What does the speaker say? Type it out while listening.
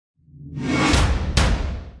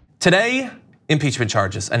Today, impeachment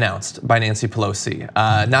charges announced by Nancy Pelosi.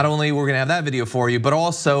 Not only we're gonna have that video for you, but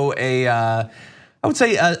also I would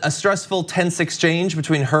say a stressful tense exchange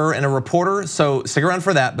between her and a reporter. So stick around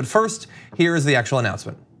for that. But first, here is the actual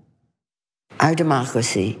announcement. Our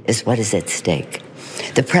democracy is what is at stake.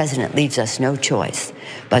 The president leaves us no choice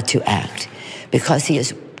but to act because he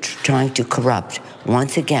is trying to corrupt,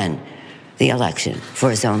 once again, the election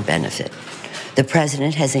for his own benefit. The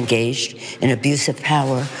president has engaged in abuse of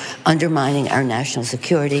power, undermining our national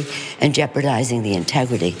security and jeopardizing the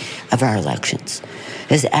integrity of our elections.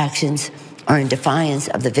 His actions are in defiance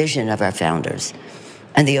of the vision of our founders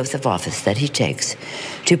and the oath of office that he takes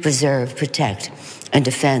to preserve, protect, and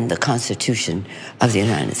defend the Constitution of the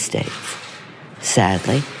United States.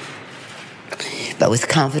 Sadly, but with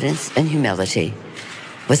confidence and humility,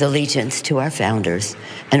 with allegiance to our founders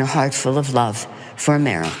and a heart full of love for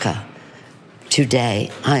America, today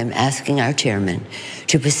I am asking our chairman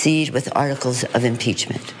to proceed with articles of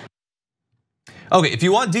impeachment. Okay, if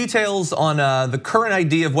you want details on the current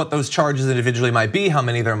idea of what those charges individually might be, how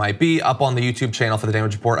many there might be, up on the YouTube channel for the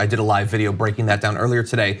Damage Report, I did a live video breaking that down earlier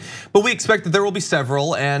today. But we expect that there will be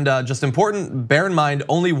several, and just important, bear in mind,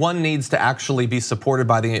 only one needs to actually be supported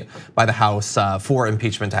by the House for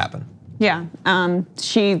impeachment to happen. Yeah,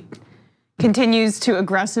 she continues to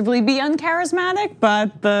aggressively be uncharismatic,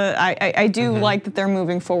 but I do like that they're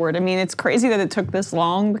moving forward. I mean, it's crazy that it took this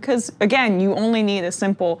long because, again, you only need a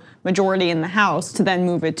simple majority in the House to then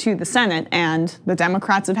move it to the Senate, and the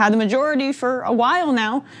Democrats have had the majority for a while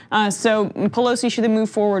now. So Pelosi should have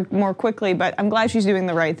moved forward more quickly, but I'm glad she's doing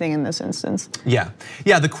the right thing in this instance. Yeah,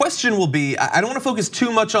 the question will be, I don't want to focus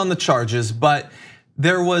too much on the charges, but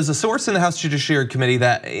there was a source in the House Judiciary Committee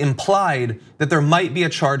that implied that there might be a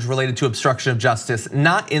charge related to obstruction of justice,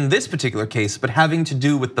 not in this particular case, but having to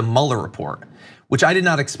do with the Mueller report, which I did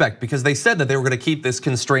not expect because they said that they were going to keep this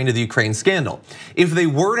constrained to the Ukraine scandal. If they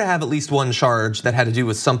were to have at least one charge that had to do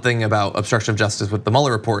with something about obstruction of justice with the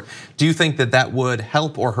Mueller report, do you think that that would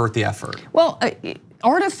help or hurt the effort? Well,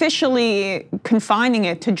 artificially confining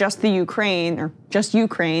it to just the Ukraine or just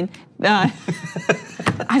Ukraine, I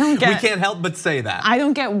don't get. We can't help but say that. I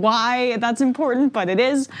don't get why that's important, but it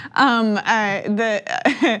is.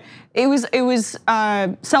 It was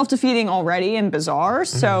self-defeating already and bizarre.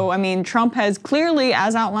 So I mean, Trump has clearly,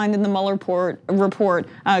 as outlined in the Mueller report,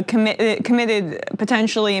 committed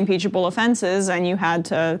potentially impeachable offenses, and you had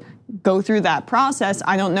to go through that process.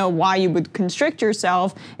 I don't know why you would constrict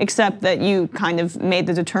yourself, except that you kind of made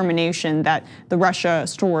the determination that the Russia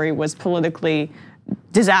story was politically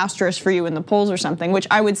disastrous for you in the polls or something, which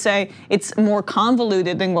I would say it's more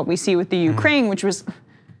convoluted than what we see with the Ukraine, which was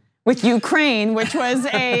a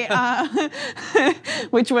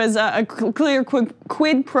clear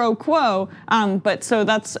quid pro quo. But so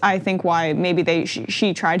that's, I think, why maybe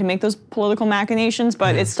she tried to make those political machinations,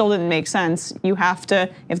 but it still didn't make sense. You have to,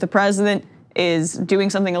 if the president is doing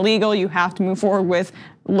something illegal, you have to move forward with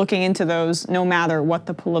looking into those, no matter what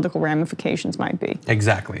the political ramifications might be.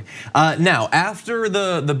 Exactly. Now, after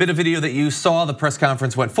the bit of video that you saw, the press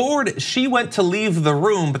conference went forward, she went to leave the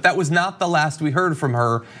room, but that was not the last we heard from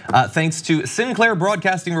her, thanks to Sinclair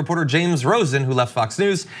Broadcasting reporter James Rosen, who left Fox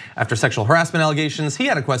News after sexual harassment allegations. He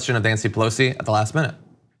had a question of Nancy Pelosi at the last minute.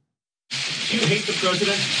 Do you hate the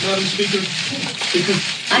president, Madam Speaker?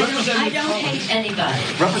 Because I don't hate anybody.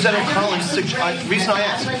 Representative Collins, the reason I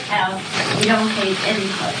asked. You don't hate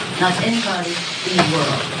anybody, not anybody in the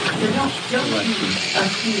world. So don't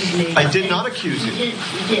accuse me. I did not accuse you. You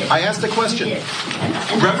did. I asked a question. You did.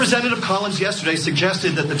 And Representative Collins yesterday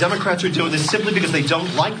suggested that the Democrats are doing this simply because they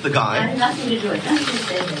don't like the I guy. have nothing to do with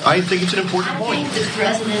it. I think it's an important I point. think the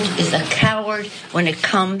president is a coward when it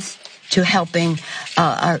comes to helping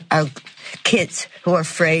our kids who are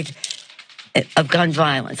afraid of gun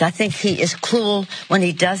violence. I think he is cruel when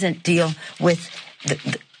he doesn't deal with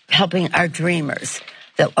helping our dreamers,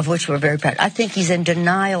 of which we're very proud. I think he's in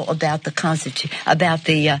denial about the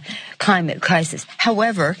climate crisis.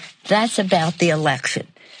 However, that's about the election.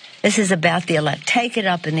 This is about the election. Take it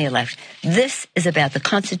up in the election. This is about the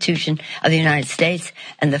Constitution of the United States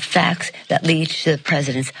and the facts that lead to the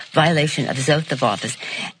president's violation of his oath of office.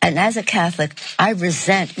 And as a Catholic, I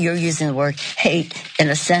resent your using the word hate in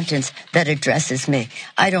a sentence that addresses me.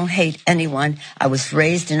 I don't hate anyone. I was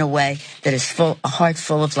raised in a way that is a heart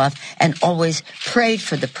full of love, and always prayed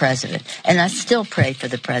for the president. And I still pray for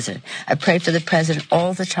the president. I pray for the president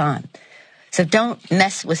all the time. So don't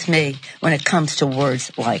mess with me when it comes to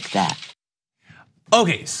words like that.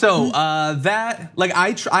 Okay, so that, like,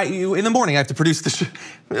 in the morning I have to produce the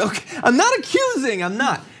okay, I'm not accusing, I'm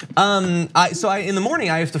not. In the morning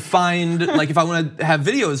I have to find, like, if I want to have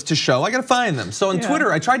videos to show, I gotta find them. So on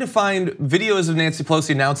Twitter, I tried to find videos of Nancy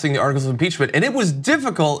Pelosi announcing the articles of impeachment, and it was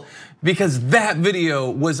difficult because that video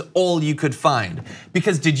was all you could find.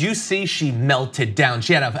 Because did you see she melted down?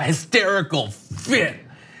 She had a hysterical fit.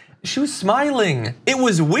 She was smiling. It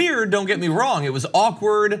was weird, don't get me wrong, it was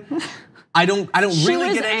awkward. I don't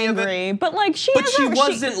really get any angry, of it. but like she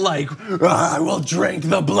wasn't like, I will drink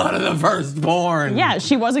the blood of the firstborn. Yeah,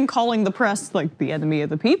 she wasn't calling the press like the enemy of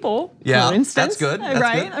the people. Yeah, for instance. that's good. That's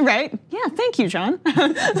right, good. right. Yeah, thank you, John.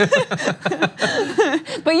 But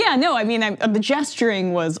yeah, no, I mean, the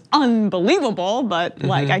gesturing was unbelievable, but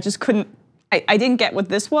like I just couldn't. I didn't get what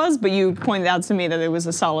this was, but you pointed out to me that it was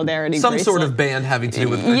a solidarity Some bracelet. sort of band having to do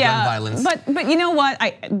with gun violence. But you know what?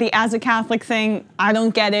 The as a Catholic thing, I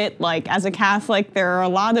don't get it. Like, as a Catholic, there are a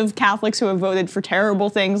lot of Catholics who have voted for terrible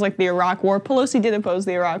things like the Iraq War. Pelosi did oppose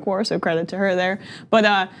the Iraq War, so credit to her there. But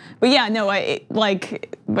yeah, no, I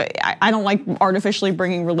don't like artificially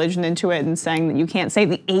bringing religion into it and saying that you can't say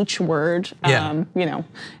the H word. Yeah. You know,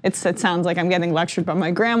 it sounds like I'm getting lectured by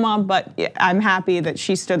my grandma, but I'm happy that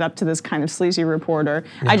she stood up to this kind of sleazy reporter.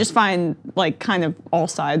 Yeah. I just find like kind of all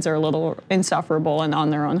sides are a little insufferable and on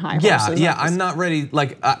their own high horses. Yeah, I'm not ready.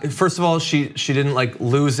 Like, first of all, she didn't like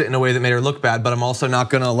lose it in a way that made her look bad, but I'm also not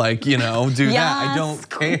gonna like, do that. I don't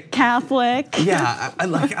care. Catholic. Yeah,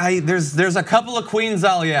 there's a couple of queens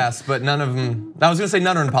I'll yes, but none of them. I was gonna say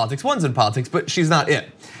none are in politics. One's in politics, but she's not it.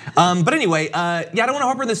 But anyway, yeah, I don't want to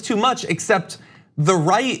harp on this too much, except the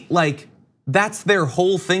right, like, that's their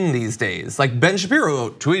whole thing these days. Like Ben Shapiro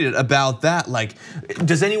tweeted about that. Like,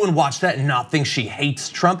 does anyone watch that and not think she hates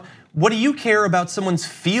Trump? What do you care about someone's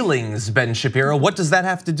feelings, Ben Shapiro? What does that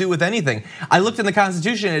have to do with anything? I looked in the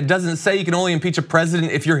Constitution and it doesn't say you can only impeach a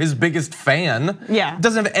president if you're his biggest fan. Yeah. It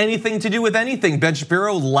doesn't have anything to do with anything. Ben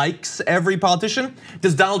Shapiro likes every politician.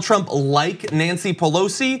 Does Donald Trump like Nancy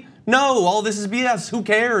Pelosi? No, all this is BS. Who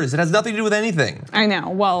cares? It has nothing to do with anything. I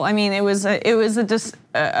know. Well, I mean, it was a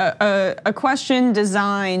question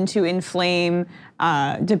designed to inflame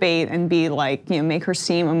debate and be like, make her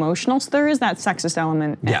seem emotional. So there is that sexist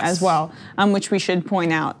element as well, which we should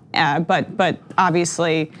point out. But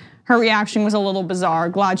obviously, her reaction was a little bizarre.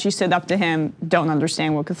 Glad she stood up to him. Don't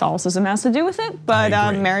understand what Catholicism has to do with it. But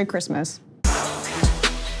Merry Christmas.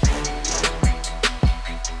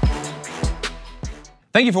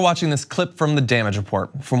 Thank you for watching this clip from The Damage Report.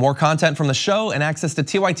 For more content from the show and access to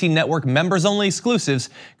TYT Network members-only exclusives,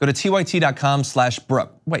 go to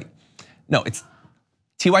tyt.com/Brooke. Wait, no, it's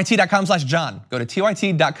tyt.com/John. Go to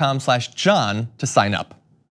tyt.com/John to sign up.